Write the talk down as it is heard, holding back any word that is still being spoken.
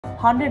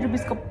100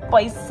 rupees को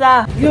पैसा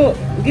यो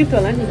गिफ्ट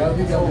होला नि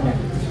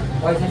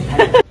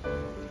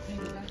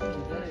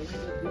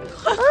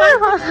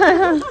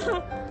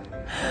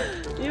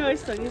यो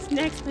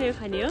स्नैक्स में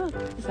खाने हो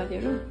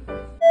साथीहरु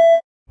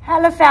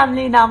Hello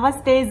family,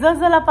 namaste,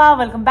 Zazalapa,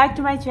 welcome back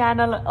to my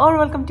channel or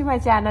welcome to my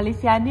channel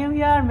if you are new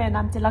here. My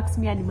name is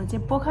Lakshmi and I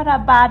am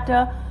Pokharaबाट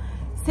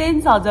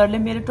since हजुरले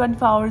मेरो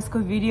 24 hours को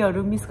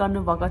भिडियोहरु मिस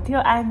गर्नु भएको थियो.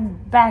 I am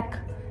back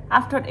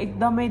after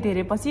एकदमै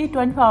धेरै पछि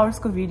 24 hours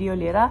को भिडियो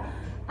लिएर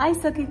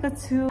आइसकेको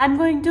छु. I am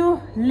going to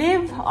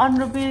live on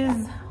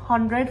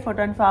 ₹100 for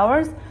 24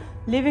 hours,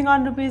 living on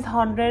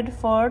 ₹100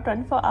 for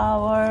 24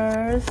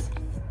 hours.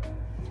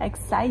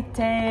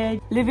 Excited.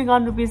 Living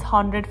on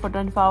 ₹100 for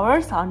 24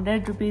 hours.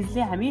 100 rupees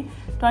ले हामी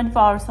 24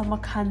 hours सम्म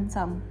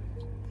खान्छौं.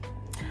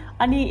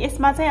 अनि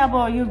यसमा चाहिँ अब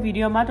यो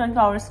भिडियोमा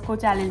 24 hours को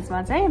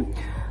च्यालेन्जमा चाहिँ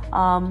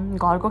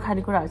घरको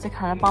खानेकुराहरु चाहिँ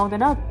खान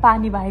पाउँदैन.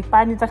 पानी बाहेक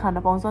पानी त खान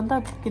पाउँछ नि त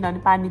किनभने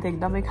पानी त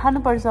एकदमै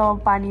खानुपर्छ.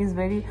 पानी is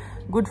very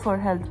good for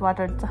health.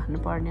 Water त खानु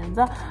पर्ने हुन्छ.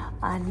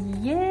 अनि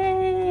ये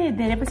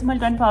धेरै पछि मैले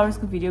 24 hours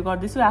को भिडियो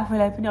गर्दैछु.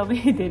 आफैलाई पनि अब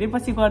धेरै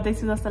पछि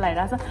गर्दैछु जस्तो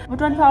लागिरहेछ. अब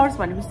 24 hours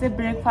भनेपछि चाहिँ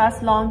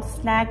ब्रेकफास्ट, लन्च,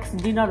 स्न्याक्स,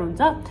 डिनर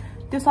हुन्छ.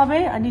 त्यो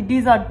सबै अनि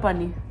डिजर्ट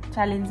पनि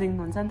च्यालेन्जिङ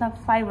हुन्छ नि त.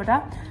 5 वटा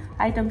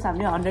आइटम्स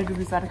हामीले 100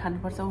 रुपीस गरेर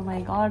खानुपर्छ. ओ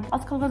माय गॉड,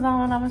 आजकलको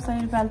जमानामा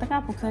 100 रुपैयाँ त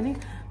कहाँ पुग्छ नि.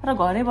 तर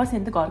घरै बस्यो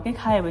भने त घरकै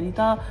खायो भने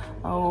त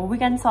वी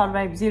क्यान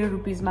सर्भाइभ 0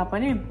 रुपीसमा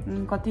पनि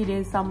कति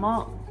डेजसम्म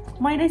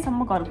महिनैसम्म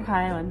घरको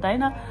खायो भने त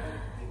हैन.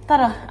 तर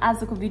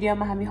आजको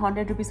भिडियोमा हामी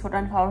 100 रुपीस for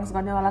 24 hours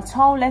गर्नेवाला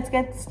छौं. Let's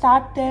get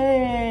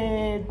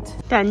started.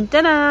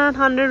 टन्टना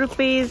 100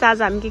 रुपीस.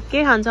 आज हामी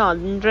के खान्छौं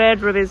 100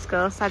 रुपीस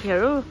को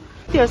साथीहरु.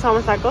 त्यो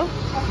समोसाको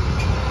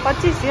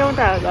 25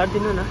 एउटा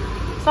गर्दिनु न.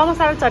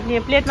 समोसाको चटनी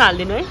प्लेटमा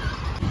हाल्दिनु है.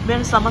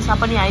 मेरो समोसा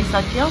पनि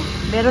आइसक्यो.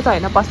 मेरो त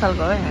हैन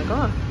पसलको हो यहाँको.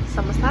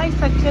 समोसा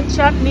आइसक्यो,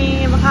 चटनी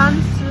म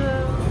खान्छु.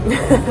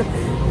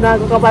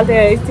 नाको कपाल त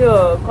त्यो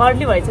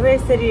कर्ली भएछ बे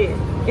यसरी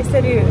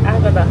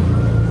आएको त.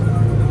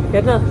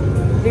 हेर्न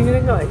रिङ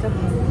भएछ.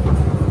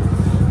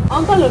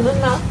 अंकल हुनु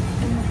न.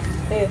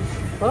 ए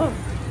हो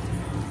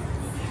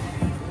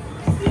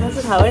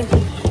कसो खाऊ है.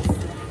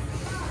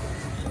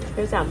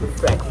 यो चाहिँ हाम्रो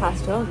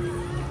ब्रेकफास्ट हो.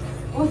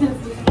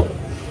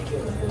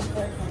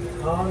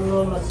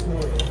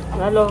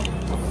 हेलो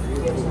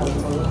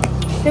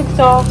ठिक छ.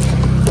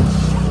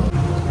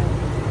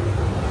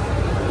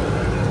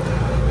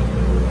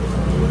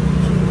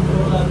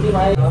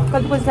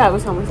 कति पैसा आएको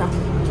समोसा?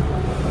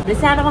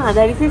 सानोमा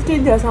खाँदाखेरि 15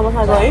 थियो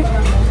समोसाको है.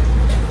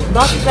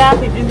 10 रुपियाँ,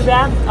 15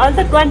 रुपियाँ, अहिले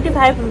त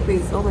 25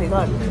 रुपिस. Oh my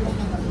God.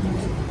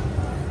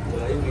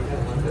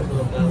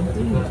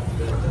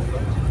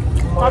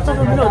 कच्चा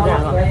पनि हुन्छ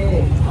आएको.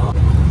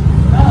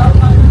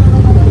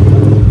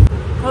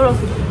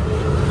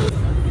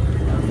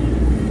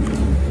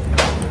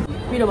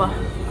 मिठो भयो.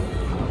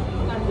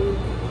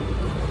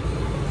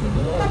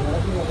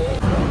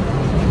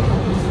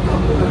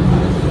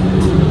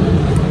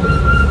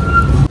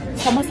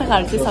 समोसा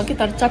खाएर चाहिँ सक्यो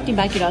तर चटनी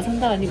बाँकी रहेछ नि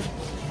त. अनि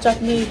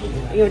चटनी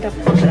एउटा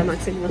पकौडा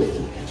माग्छु नि म.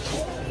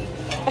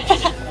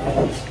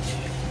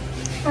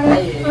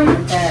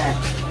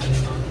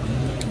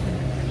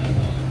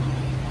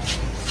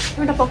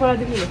 एउटा पकौडा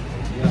दिनु न.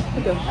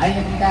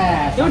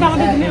 एउटा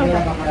मात्रै दिनु.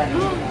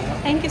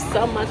 Thank you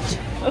so much.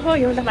 ओहो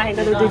एउटा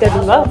मागेको त दुईटा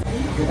दिनु भयो.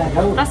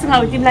 कस्तो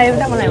खाऊ तिमीलाई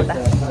एउटा मलाई एउटा.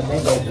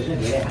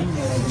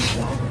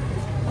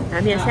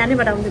 हामी यहाँ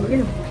सानैबाट आउँछौँ कि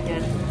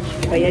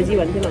भैयाजी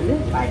भन्थ्यो भन्दै.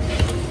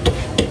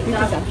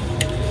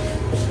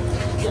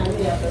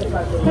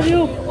 तर यो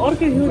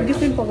अर्को यो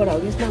डिफ्रेन्ट पकौडा हो.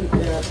 यसमा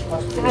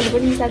आलु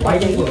पनि मिसाएको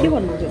के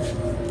भन्नुहुन्छ?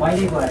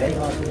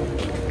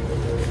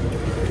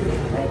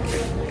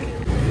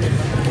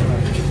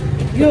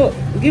 यो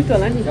गिफ्ट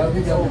होला नि.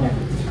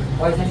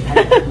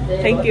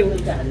 Thank you.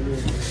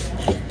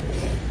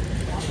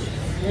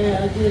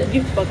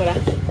 गिफ्ट पकौडा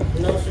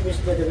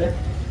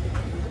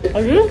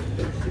हजुर.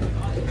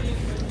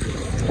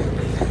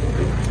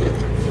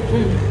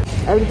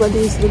 Everybody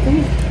is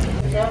looking.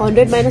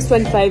 100 minus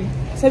 25,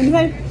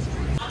 75.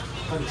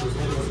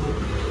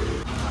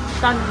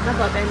 Tanta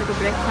got into the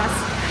breakfast.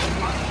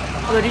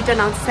 अब रिटर्न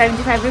आउँछ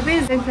 75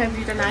 रुपीस. 75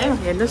 रिटर्न आयो.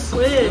 हेर्नुस्.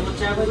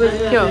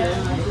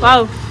 वाउ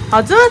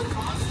हजुर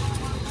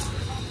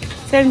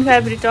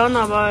 75 रिटर्न.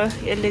 अब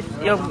यसले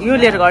यो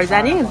लिएर घर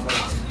जाने.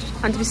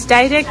 अनि त्यसपछि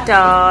डाइरेक्ट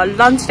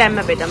लन्च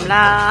टाइममा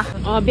भेटौँला.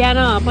 बिहान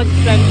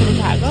 25 रुपियाँ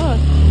खाएको.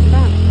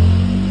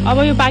 अब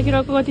यो बाँकी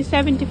रहेको कति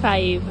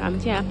 75. हामी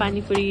चाहिँ यहाँ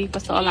पानीपुरी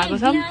कस्तो अलाएको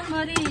छ.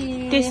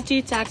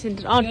 टेस्टी चाट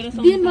सेन्टर.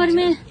 24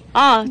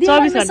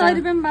 घण्टा.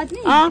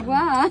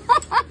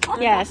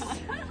 यस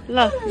ल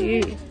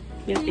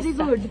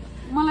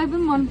मलाई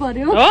पनि मन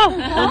पर्यो. हो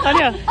मन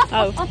पर्यो.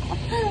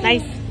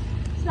 नाइस.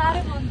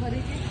 साह्रै मन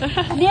पर्यो.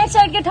 नेक्स्ट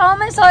साइडको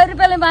ठाउँमै 100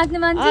 रुपैयाँले बाँच्ने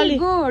मान्छे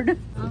गुड.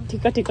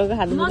 ठिक्क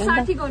खानु म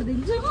 60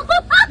 गरिदिन्छु.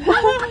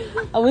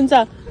 अब हुन्छ.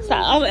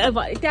 अब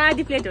त्यो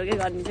आधी प्लेट हो क्या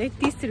गर्ने चाहिँ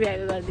 30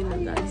 रुपियाँको गरिदिनु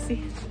हुन्छ. भनेपछि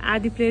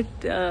आधी प्लेट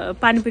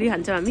पानीपुरी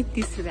खान्छौँ हामी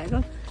 30 रुपियाँको.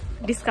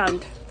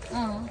 डिस्काउन्ट.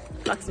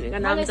 लक्ष्मीको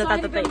नाम छ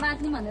तातै.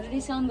 बाँच्ने भनेर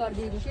डिस्काउन्ट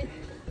गरिदिएको छु.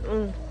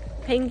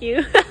 Thank you.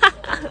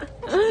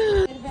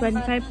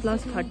 25 +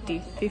 30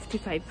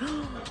 55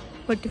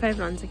 45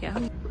 रहन्छ क्या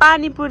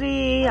पानीपुरी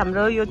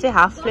हाम्रो यो चाहिँ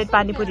हाफ प्लेट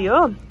पानीपुरी हो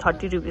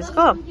 30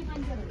 रुपिसको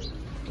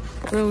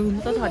हुनु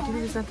त 30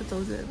 रुपिसमा त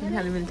चौध पनि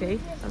खानु मिल्थ्यो है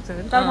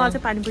तर मलाई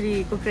चाहिँ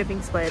पानीपुरीको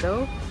क्रेभिङ्स भएर हो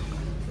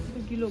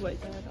गिलो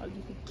भएछ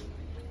अलिकति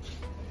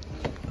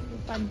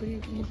पानीपुरी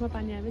मुखमा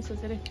पानी आयो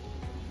सोचेर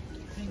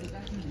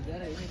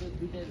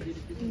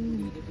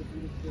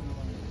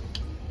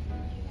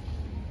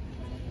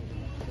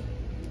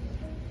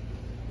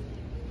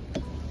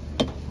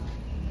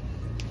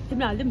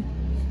तिमीले हालिदिउँ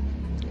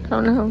खाऊ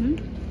न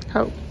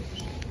खाऊ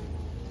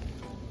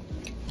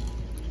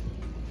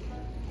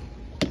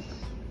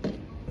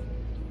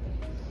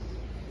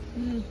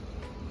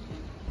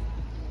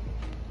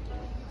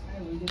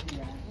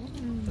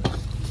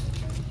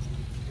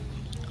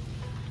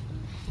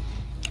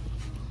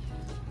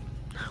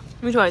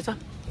मिठो भएछ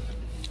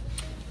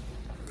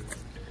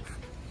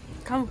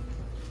खाऊ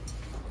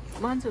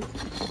मान्छु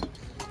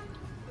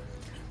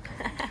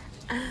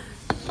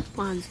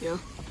मान्छु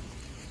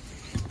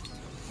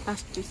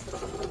लास्ट डिस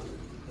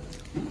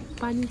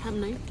पानी खाऊँ न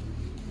है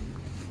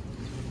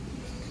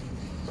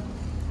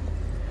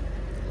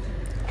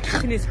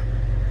फिनिस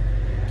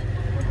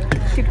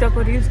टिकटकको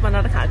रिल्स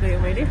बनाएर खाएको यो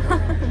मैले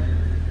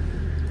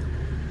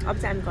अब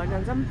चाहिँ हामी घर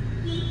जान्छौँ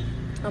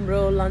हाम्रो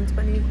लन्च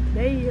पनि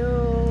ल्याइयो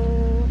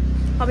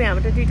अब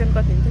यहाँबाट रिटर्न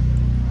कति हुन्छ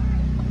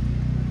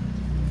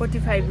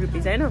 45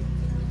 रुपिस होइन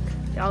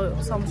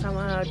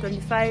समोसामा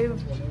 25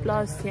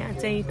 प्लस यहाँ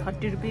चाहिँ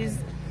 30 रुपिस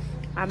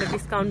हाम्रो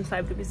डिस्काउन्ट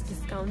 5 रुपिस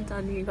डिस्काउन्ट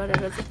अनि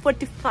गरेर चाहिँ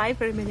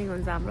 45 रिमेनिङ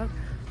हुन्छ हाम्रो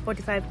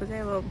 45 को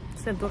चाहिँ अब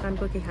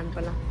दोकानको के खानु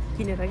पर्ला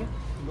किनेर क्या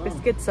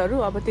बिस्किट्सहरू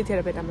अब त्यतिखेर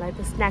भेटौँला त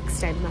स्न्याक्स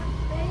टाइममा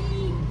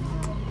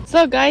सो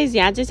गाइज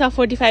यहाँ चाहिँ छ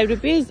 45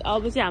 रुपिस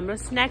अब चाहिँ हाम्रो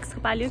स्न्याक्सको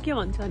पालियो के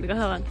भन्छ भनेको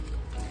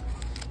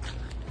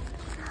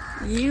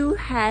You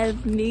have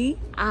me,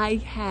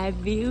 I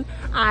have you,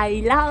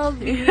 I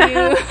love you.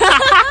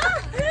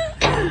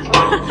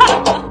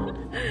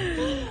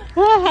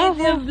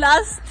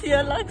 Blast थियो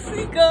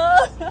लक्ष्मीको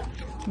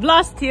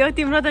ब्लास्ट थियो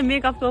तिम्रो त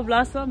मेकअपको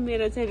ब्लास्ट हो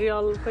मेरो चाहिँ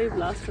रियलकै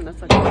ब्लास्ट हुन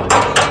सक्छ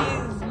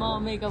म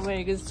मेकअप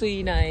गरेको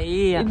छुइनँ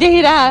है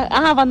देखेर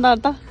आहा भन्दा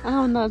त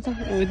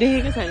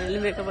देखेको छैन अहिले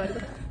मेकअप गरेको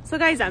सो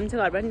गाइज हामी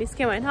चाहिँ घरबाट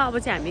निस्क्यौँ होइन अब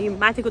चाहिँ हामी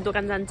माथिको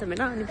दोकान जान्छौँ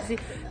होइन अनि पछि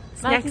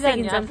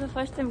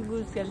फर्स्ट टाइम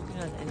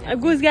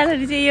गुज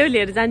ग्यालरी चाहिँ यो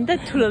लिएर जान्छ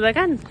ठुलो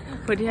दोकान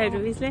 45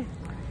 रुपिसले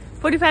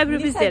 45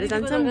 रुपिस लिएर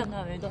जान्छौँ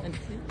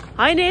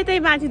होइन यतै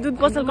माथि दुध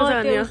पसलको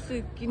अहिले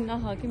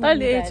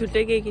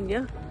छुट्टै केही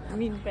किन्यो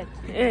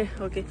ए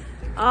ओके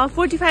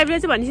 45 ले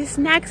चाहिँ भनेपछि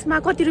स्न्याक्समा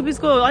कति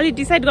रुपिसको अलिक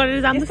डिसाइड गरेर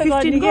जान्छ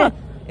 15 को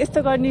यस्तो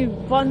गर्ने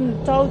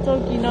चाउचाउ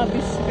किन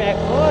 20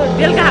 रुपियाँको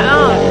बेलुका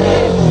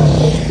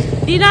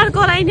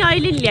डिनरको लागि नि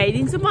अहिले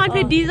ल्याइदिन्छु म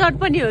फेरि डिजर्ट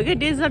पनि हो कि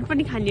डेजर्ट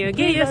पनि खाने हो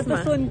कि यसमा 5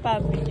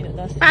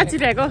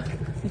 रुपियाँको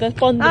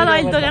 15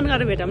 अहिले दोकान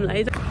गरेर भेटौँला है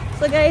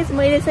सो गाइस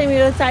मैले चाहिँ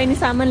मेरो चाहिने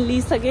सामान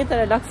लिइसकेँ तर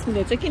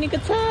लक्ष्मीले चाहिँ किनेको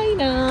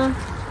छैन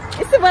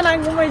यस्तो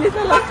बनाएको मैले त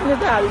लक्ष्मीले त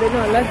हाल्दैन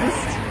होला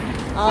जस्ट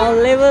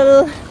लेभल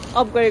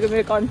अप गरेको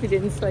मेरो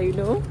कन्फिडेन्स छैन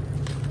हो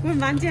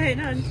मान्छे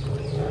होइन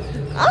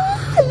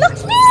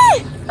लक्ष्मी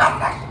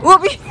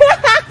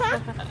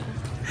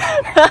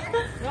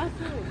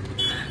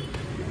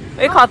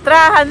ए खतरा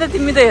खान्छ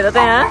तिमी त हेर त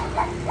यहाँ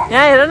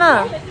हेर न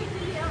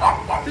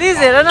प्लिज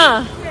हेर न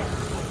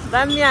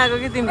दामी आएको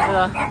कि तिमी त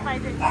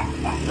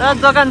र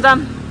दोकान जाम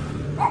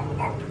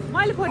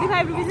मैले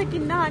 45 रुपिस चाहिँ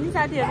किन्न अनि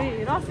साथीहरू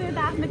रस्यो त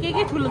आफ्नो के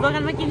ठुलो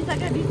दोकानमा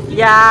किनिसक्यो नि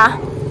या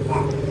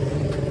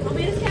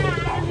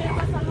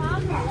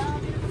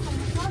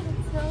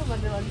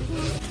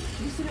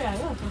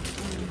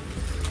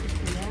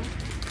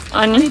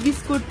अनि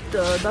बिस्कुट 10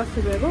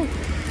 रुपियाँको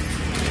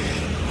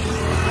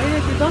होइन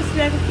त्यो 10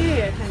 रुपियाँको के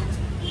खाने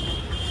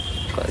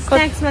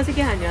स्न्याक्समा चाहिँ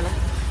के खाने होला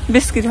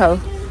बिस्किट खाऊ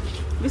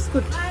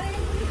बिस्कुट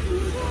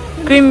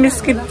क्रिम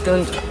बिस्किट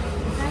हुन्छ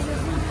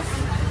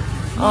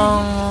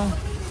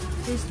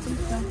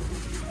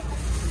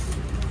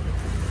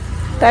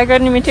टाइगर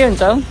नि मिठै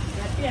हुन्छ हौ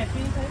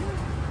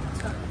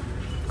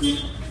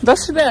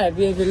 10 रुपियाँ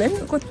ह्याप्पी हेप्पीले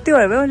कति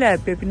भयो उसले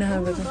ह्याप्पी हेप्पी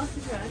नखाएको छ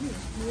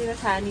मेरो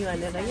खानी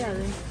भनेर कि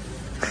अझै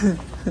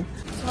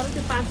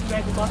 5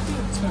 रुपियाँको कफी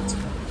हुन्छ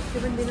त्यो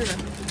पनि दिनु न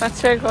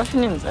 5 रुपियाँको कफी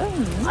नि हुन्छ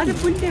अझै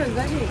पुन्टे हुन्छ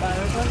नि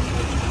घरमा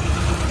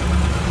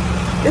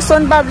त्यो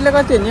सोनपापडीले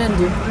कति हो नि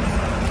आन्टी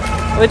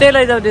हो त्यही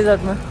लैजाऊ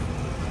डेजर्टमा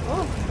हो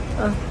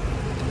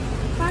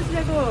 5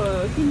 रुपियाँको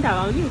 3 टा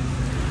आउने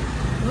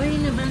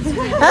होइन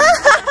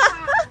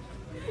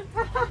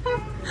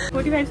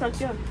 45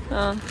 सक्यो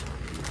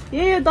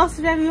यो 10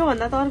 रुपियाँको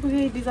योभन्दा त अर्को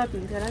केही डिजर्ट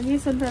हुन्थ्यो होला नि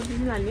सोनपापडी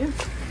पनि हाल्ने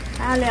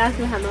आले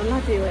आफ्नो खानु होला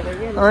त्यही भएर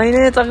के होइन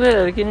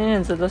चक्लेटहरू किने नि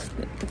हुन्छ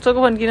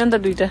चोकोफोन किन नि त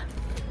 2टा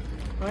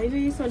होइन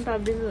यो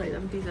सोनपापडी पनि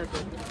लैजाउँ डिजर्ट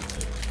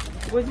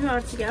गोजीमा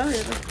अट्छ क्या हो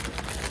यो त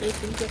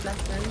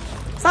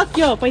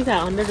सक्यो पैसा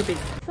 100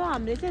 रुपियाँ सो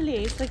हामीले चाहिँ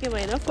ल्याइसक्यो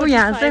भएर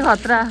यहाँ चाहिँ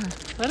खतरा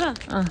हो र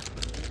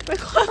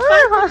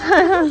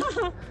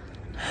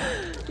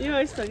यो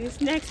यस्तो कि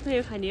स्न्याक्समा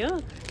यो खाने हो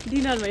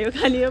डिनरमा यो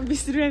खाने हो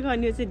 20 रुपियाँको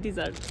अनि यो चाहिँ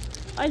डिजर्ट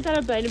अहिले तर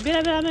भएन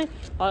बेला बेलामा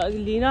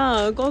लिन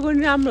गएको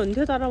नि राम्रो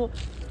हुन्थ्यो तर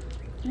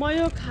म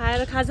यो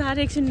खाएर खाजा खाएर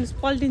एकछिन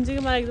पल्टिन्छु कि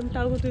मलाई एकदम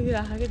टाउको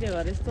दुखिरहेको कि त्यो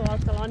भएर यस्तो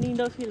आजकल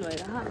अनिदो फिल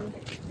भइरहेको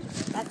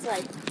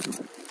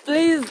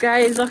प्लिज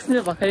गाइज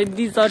लक्ष्मीले भर्खरै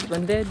डिजर्ट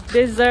भन्दै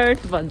डेजर्ट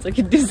भन्छ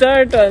कि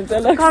डिजर्ट भन्छ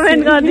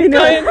कमेन्ट गरिदिनु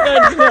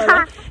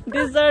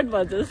डेजर्ट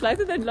भन्छ जस्तो लाग्छ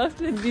त्यहाँदेखि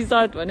लक्ष्मीले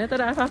डिजर्ट भन्यो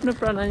तर आफ्नो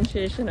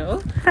प्रोनाउन्सिएसन हो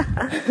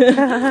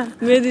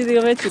मेरो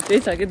दिदीकोमै छुट्टै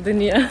छ कि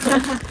दुनियाँ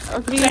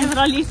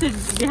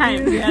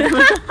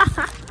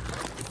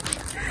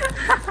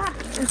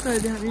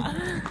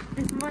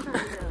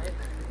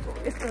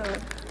यस्तो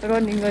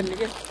रनिङ गर्ने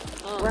क्या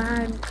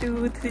 1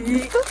 2 3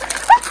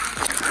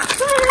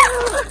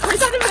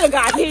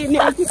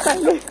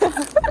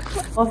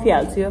 कफी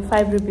हाल्छु यो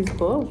 5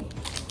 रुपिसको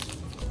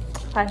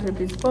 5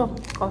 रुपिसको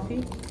कफी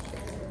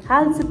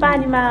हाल्छु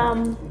पानीमा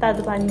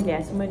तातो पानी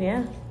ल्याएको छु मैले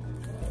यहाँ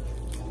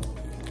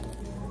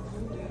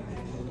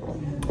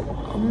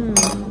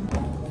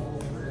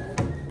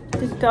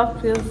टिकटक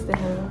रिल्स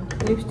देखाएर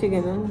लिपस्टिक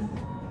हेर्नु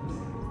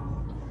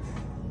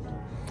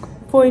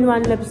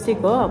 4-in-1 लिपस्टिक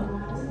हो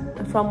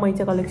फ्रम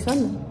मैचा कलेक्सन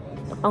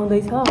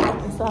आउँदैछ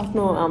यसो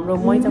आफ्नो हाम्रो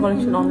मैचा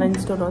कलेक्सन अनलाइन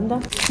स्टोर हो नि त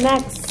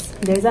स्न्याक्स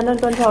धेरैजनाले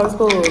 24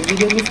 आवर्सको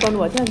भिडियो मिस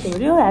गर्नुभएको थियो अनि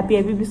त्यो ह्याप्पी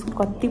ह्याप्पी बिस्कुट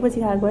कति पछि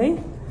खाएको है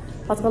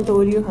आजकल त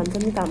ओरियो खान्छ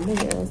नि कामले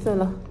जस्तो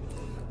ल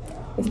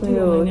यसमा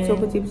यो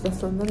चोको चिप्स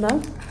जस्तो हुन्छ नि त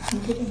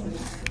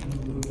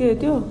के हो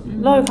त्यो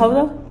ल खाऊ त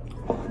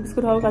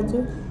बिस्कुट खाऊ खान्छु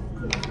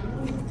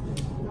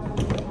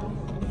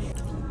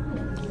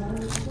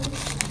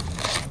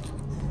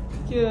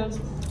Cheers.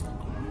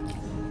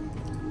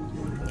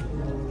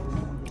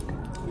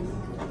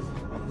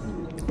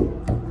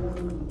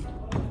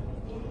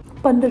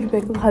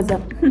 ₹15 खाजा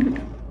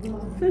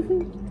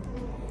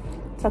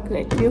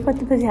चक्लेट यो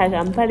कति पछि खाएको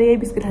हामी पारे यही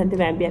बिस्कुट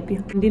खान्थ्यौँ ह्याप्पी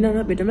ह्याप्पी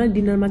डिनरमा भेटौँ न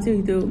डिनरमा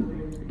चाहिँ त्यो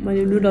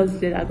मैले नुडल्स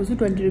लिएर आएको छु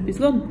 20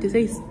 रुपिसको त्यो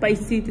चाहिँ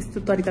स्पाइसी त्यस्तो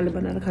तरिकाले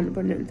बनाएर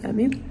खानुपर्ने हुन्छ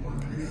हामी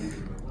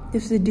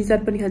त्यसपछि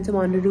डिजर्ट पनि खान्छौँ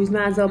 100 रुपिसमा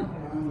आज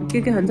के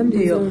खान्छौँ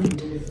त्यो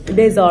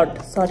desert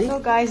sorry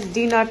guys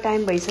dinner time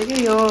भइसक्यो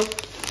यो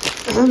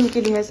के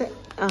लेखेको छ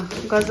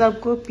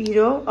गजबको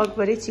पिरो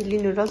अकबरी चिल्ली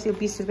नुडल्स यो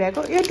 20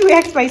 रुपियाँको यो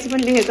 2x स्पाइसी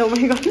पनि लेखेको छ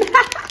मैले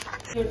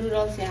यो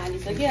नुडल्स यहाँ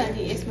हालिसकेँ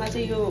अनि यसमा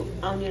चाहिँ यो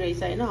आउने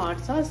रहेछ होइन हट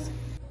सस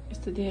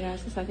यस्तो दिएर आएको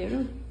छ साथीहरू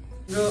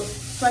र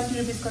 20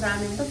 रुपिसको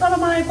रामेन त तर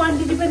मलाई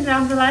क्वान्टिटी पनि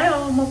राम्रो लाग्यो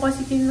अब म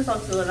पछि किन्न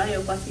सक्छु होला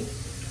यो पछि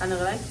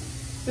खानको लागि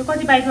यो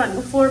कति बाइटमा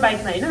भनेको 4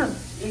 बाइटमा होइन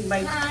एक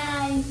बाइट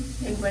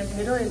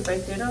मेरो एक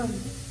बाइट मेरो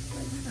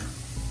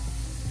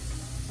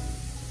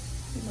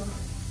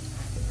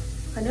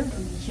खानु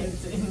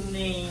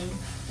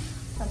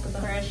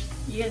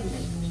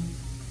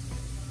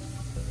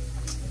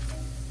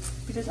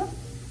पिरो छ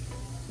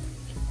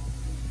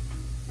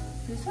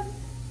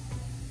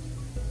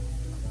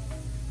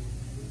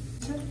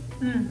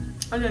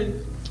अलिअलि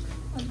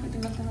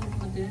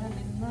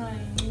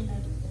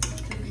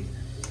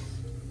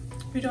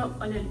पिरो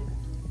अलिअलि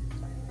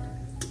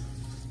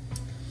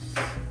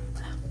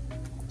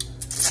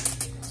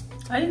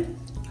है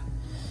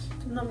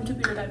नमिठो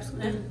पिरो टाइप्सको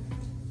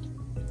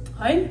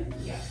है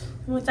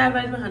म 4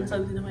 बाइटमा खान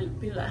सक्दिनँ मैले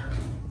पिरो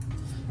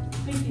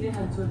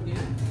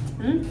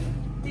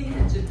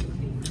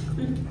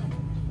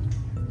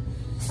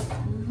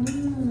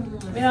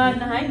मेरो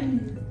अन्न है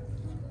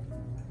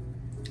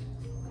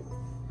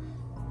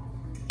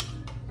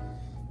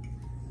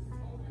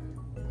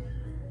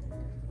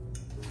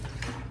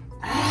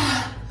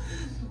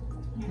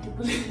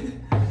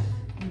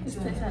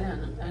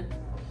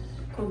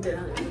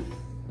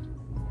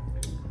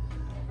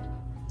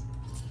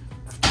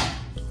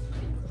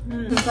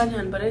पानी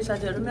खानु पर्यो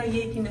साथीहरू म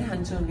यही किनेर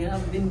खान्छु भने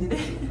अब दिनदिनै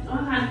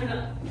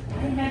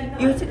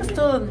यो चाहिँ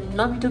कस्तो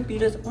नमिठो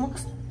पिरो छ म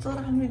कस्तो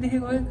राम्रो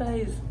देखेको है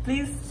गाइस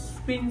प्लिज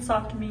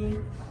स्क्रिनशट मी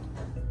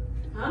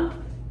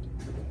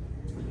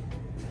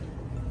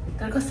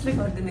तर कसैले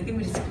गर्दैन कि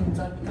मेरो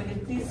स्क्रिनशट मैले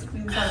प्लिज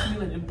स्क्रिनशट मी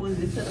भनेर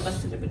बोल्दैछु तर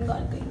कसैले पनि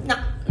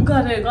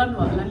गर्दैन गर्नु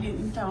होला नि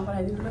इन्स्टामा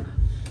पठाइदिनु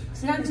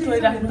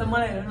राख्नु त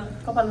मलाई हेर न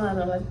कपालमा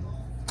होला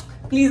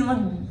प्लिज म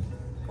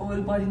ओभर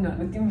बडी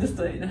नभएको तिमी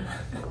जस्तो होइन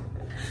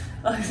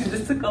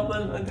जस्तो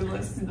कपालमा त्यो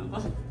बस्दिनु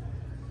भन्नु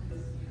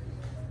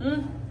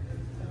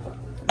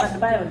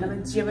पायो भन्दा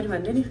मैले जे पनि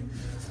भन्थेँ नि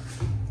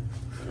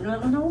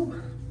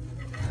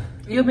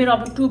यो मेरो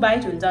अब 2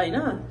 बाइट हुन्छ होइन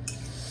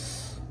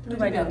 2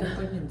 बाइट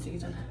हुन्छ कि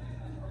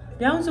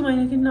भ्याउँछु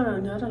मैले किन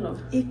नभ्याउने हो र ल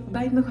एक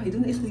बाइटमा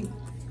खुवाइदिउँ न यसरी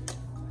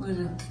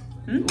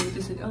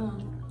त्यसरी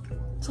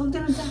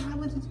सक्दैन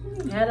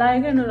यहाँ लाग्यो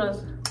क्या नुडल्स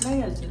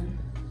लागिहाल्छ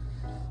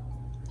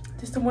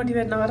त्यस्तो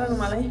मोटिभेट नगर न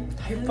मलाई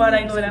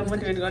पढाइको बेला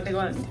मोटिभेट गर्दै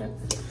गर्नुहुन्थ्यो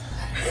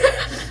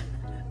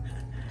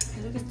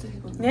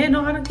यही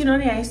नगर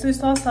किनभने यहाँ यस्तो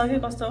सस छ कि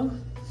कस्तो हो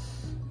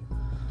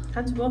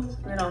खान्छु भयो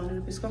मेरो 100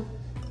 रुपिसको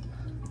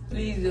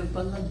प्लिज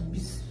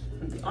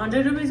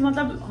 100 रुपिस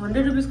मतलब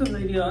 100 रुपिसको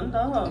भिडियो हो नि त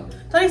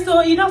तर यस्तो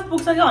इनफ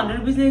पुग्छ कि 100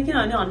 रुपिसले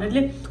किनभने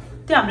 100ले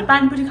त्यो हामीले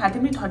पानीपुरी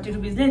खाथ्यौँ नि 30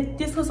 रुपिसले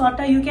त्यसको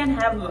सट्टा यु क्यान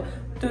ह्याभ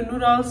त्यो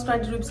नुडल्स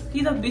 20 रुपिस कि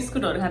त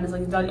बिस्कुटहरू खान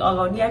सकिन्छ अलिक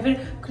अगाउनु या फेरि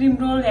क्रिम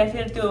रोल या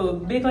फेरि त्यो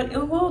बेकरी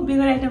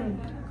बेकरी आइटम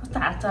कस्तो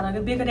हात चलाएको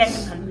बेकरी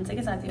आइटम खानुहुन्छ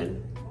कि साथीहरू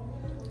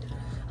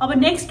अब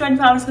नेक्स्ट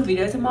 24 आवर्सको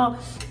भिडियो चाहिँ म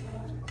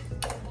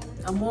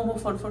मोमो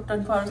फर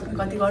 24 आवर्स पनि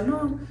कति गर्नु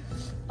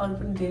अरू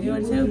पनि धेरै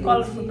हुन्छ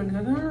कलर फुड पनि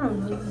गर्नु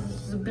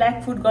ब्ल्याक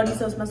फुड गर्ने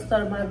सोचमा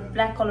तर मलाई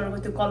ब्ल्याक कलरको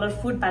त्यो कलर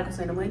फुड पाएको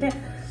छैन मैले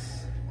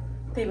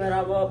त्यही भएर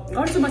अब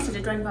गर्छु म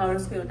छिटै 24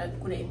 आवर्सको एउटा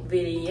कुनै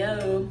भेरी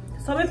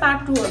सबै पार्ट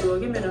 2हरू हो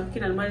कि मेरो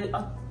किनभने मैले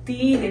अति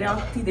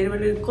धेरै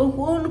मैले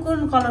कुन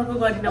कलरको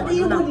गरिनँ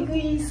भन्नु न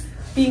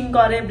पिङ्क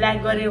गरेँ ब्ल्याक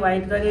गरेँ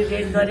व्हाइट गरेँ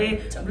रेड गरेँ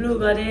ब्लू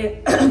गरेँ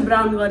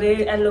ब्राउन गरेँ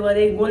येल्लो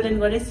गरेँ गोल्डन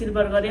गरेँ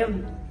सिल्भर गरेँ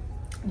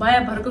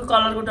भयाभरको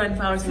कलरको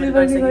 24 आवर्स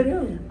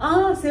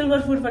सिल्भर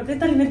फुड पर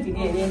त्यही मेरो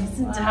भिडियो हेरेँ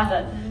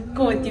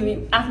झाको तिमी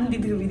आफ्नो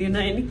दिदीको भिडियो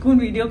नहेर्ने कुन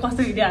भिडियो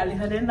कस्तो भिडियो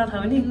हालेको अरे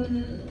नथाहा नि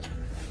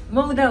म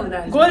उदा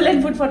गोल्डन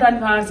फुड फर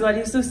 24 आवर्स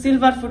गरेको छु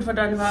सिल्भर फुड फर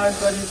 24 आवर्स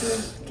गरेको छु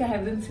क्या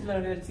हेभन सिल्भर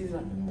चिज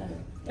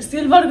भन्नु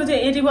सिल्भरको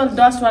चाहिँ एडिबल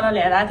डस्टवाला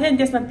ल्याएर आएको थिएँ अनि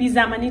त्यसमा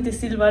पिज्जामा नि त्यो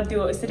सिल्भर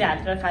त्यो यसरी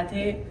हालेर खाएको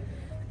थिएँ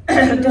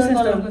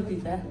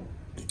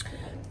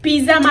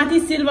पिज्जा माथि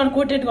सिल्भर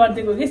कोटेड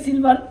गरिदिएको कि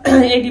सिल्भर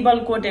एडिबल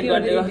कोटेड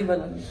गरिदिएको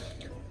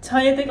छ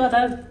यतै कता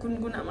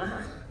कुनमा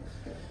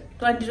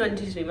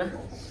 2023 मा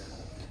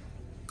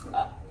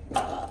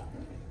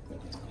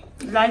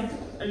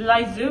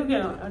लाइभ दियो के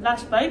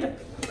लास्ट बाइट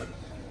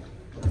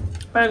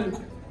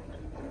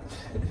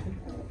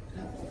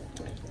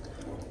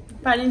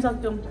पानी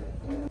सक्छौँ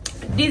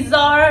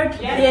डेजर्ट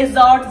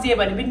जे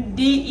भने पनि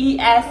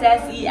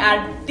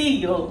DESSERT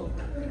हो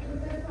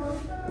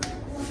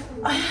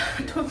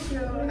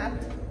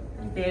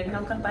धेरै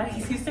नक्कल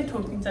पारेको चाहिँ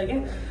ठोकिन्छ क्या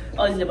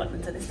अझले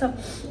भन्नुहुन्छ त्यस्तो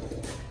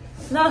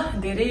ल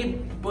धेरै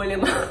बोले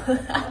म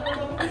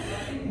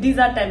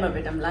डिजर्ट टाइममा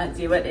भेटौँला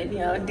जे भने नि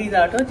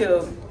डिजर्ट हो त्यो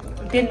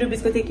 10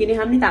 रुपिसको त्यो किने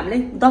हामीले त हामीले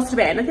 10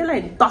 रुपियाँ होइन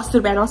त्यसलाई 10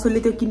 रुपियाँ रसुलले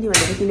त्यो किन्ने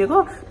भनेर किनेको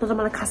तर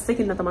मलाई खासै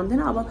किन्न त मन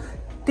थिएन अब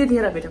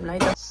त्यतिखेर भेटौँला है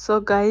त सो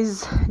गाइज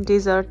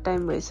डिजर्ट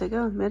टाइम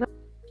भइसक्यो मेरो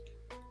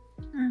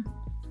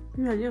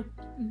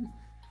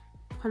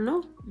हेलो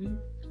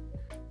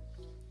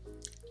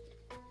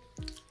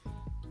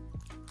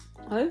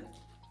है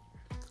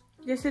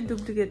यसै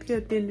डुप्लिकेट के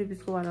 10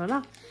 रुपिसको वाला होला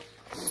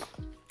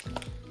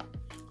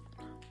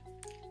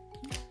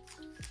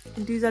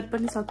डिजर्ट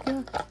पनि सक्यो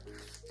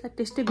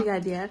टेस्टै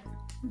बिगारिदियो यार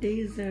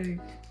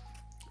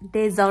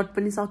डेजर्ट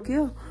पनि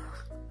सक्यो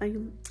अनि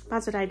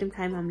 5वटा आइटम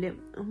खायौँ हामीले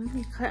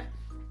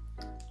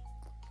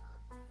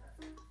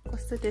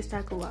कस्तो टेस्ट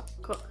आएको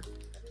भएको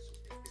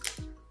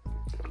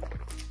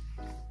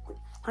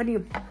अनि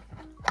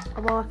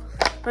अब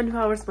 24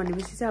 आवर्स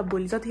भनेपछि चाहिँ अब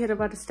भोलि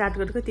जतिखेरबाट स्टार्ट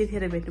गरेको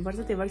त्यतिखेर भेट्नुपर्छ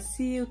त्यही भएर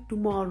सी यु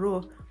टुमरो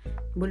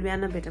भोलि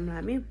बिहान भेटौँला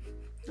हामी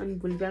अनि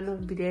भोलि बिहान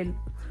भिडियो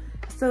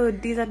यस्तो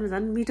डिजर्टमा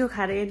झन् मिठो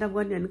खाएर एन्ड अप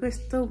गर्ने भनेको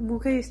यस्तो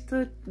मुखै यस्तो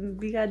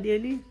बिगारिदियो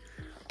नि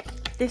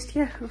टेस्ट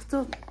क्या कस्तो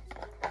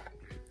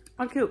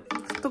अर्को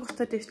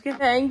कस्तो टेस्ट क्या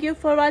thank you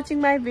for watching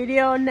my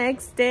video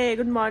next day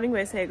good morning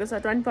भइसकेको छ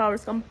 24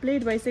 आवर्स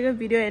कम्प्लिट भइसक्यो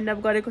भिडियो एन्ड अप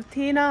गरेको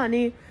थिएन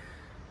अनि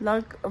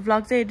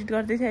भ्लग चाहिँ एडिट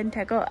गर्दै थिएँ अनि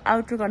ठ्याक्क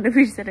आउटरो गर्न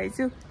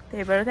बिर्सिरहेछु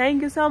त्यही भएर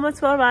thank you so much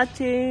for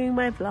watching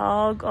my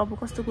vlog अब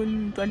कस्तो कुन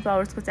 24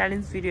 आवर्सको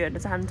च्यालेन्ज भिडियो हेर्न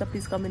चाहनुहुन्छ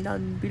please comment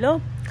down below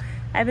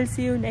I will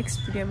see you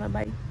next भिडियोमा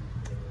बाई